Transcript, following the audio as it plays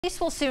Police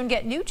will soon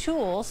get new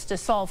tools to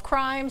solve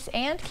crimes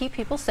and keep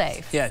people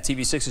safe. Yeah,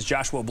 TV6's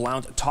Joshua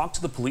Blount talked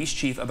to the police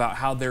chief about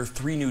how their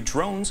 3 new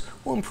drones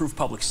will improve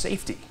public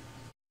safety.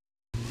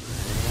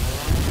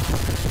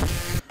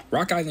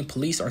 Rock Island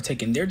police are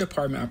taking their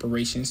department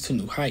operations to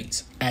new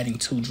heights, adding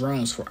 2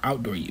 drones for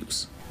outdoor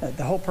use.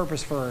 The whole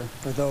purpose for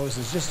those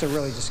is just to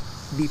really just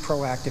be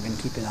proactive and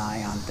keep an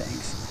eye on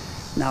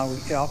things. Now,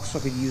 we also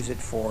could use it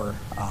for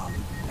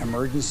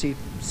emergency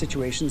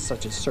situations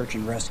such as search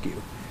and rescue.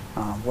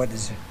 What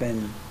has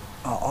been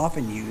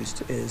often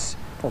used is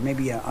for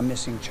maybe a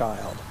missing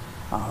child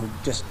who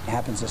just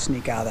happens to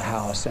sneak out of the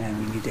house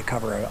and we need to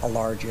cover a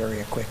large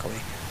area quickly,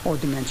 or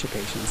dementia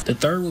patients. The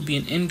third will be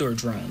an indoor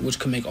drone, which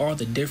can make all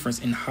the difference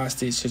in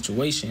hostage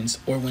situations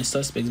or when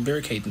suspects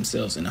barricade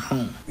themselves in a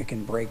home. It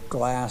can break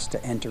glass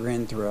to enter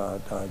in through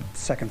a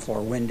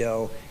second-floor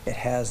window. It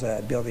has the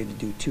ability to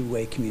do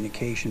two-way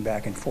communication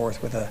back and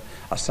forth with a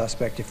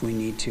suspect if we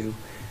need to.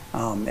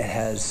 It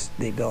has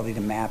the ability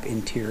to map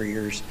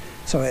interiors.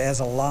 So it has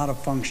a lot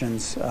of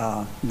functions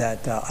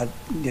that a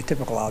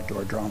typical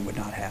outdoor drone would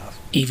not have.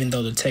 Even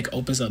though the tech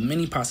opens up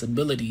many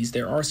possibilities,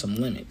 there are some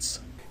limits.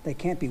 They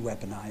can't be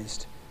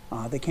weaponized.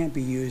 They can't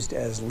be used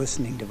as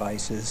listening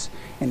devices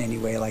in any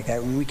way like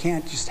that. And we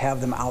can't just have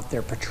them out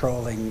there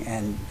patrolling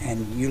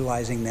and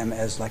utilizing them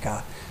as like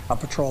a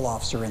patrol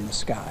officer in the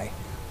sky.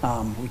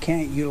 We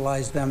can't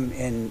utilize them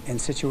in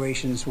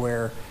situations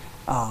where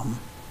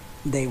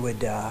they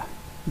would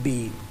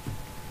be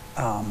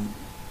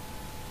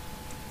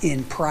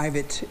in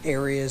private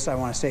areas. I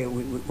want to say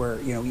where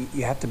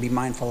you have to be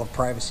mindful of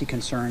privacy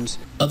concerns.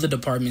 Other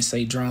departments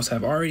say drones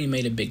have already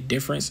made a big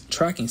difference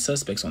tracking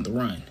suspects on the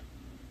run.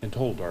 In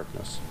total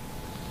darkness,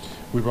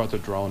 we brought the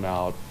drone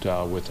out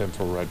with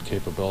infrared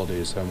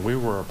capabilities, and we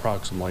were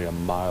approximately a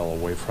mile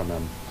away from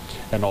him,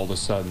 and all of a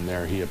sudden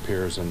there he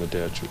appears in the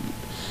ditch.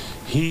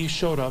 He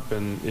showed up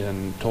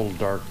in total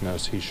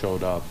darkness. He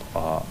showed up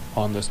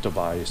on this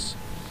device,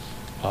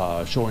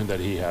 showing that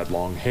he had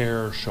long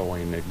hair,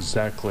 showing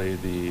exactly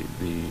the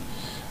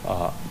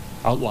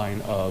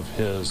outline of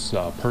his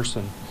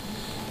person.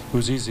 It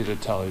was easy to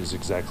tell he was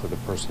exactly the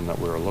person that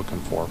we were looking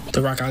for.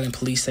 The Rock Island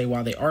police say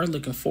while they are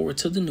looking forward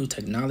to the new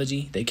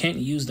technology, they can't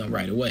use them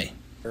right away.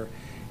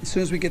 As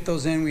soon as we get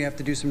those in, we have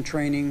to do some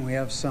training. We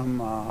have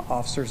some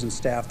officers and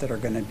staff that are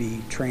going to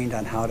be trained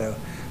on how to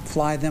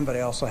fly them, but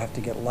I also have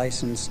to get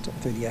licensed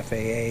through the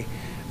FAA.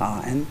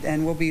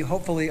 And we'll be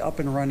hopefully up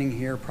and running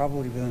here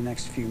probably within the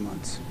next few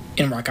months.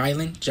 In Rock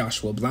Island,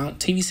 Joshua Blount,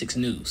 TV6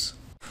 News.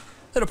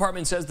 The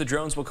department says the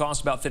drones will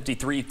cost about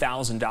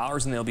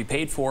 $53,000 and they'll be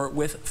paid for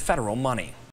with federal money.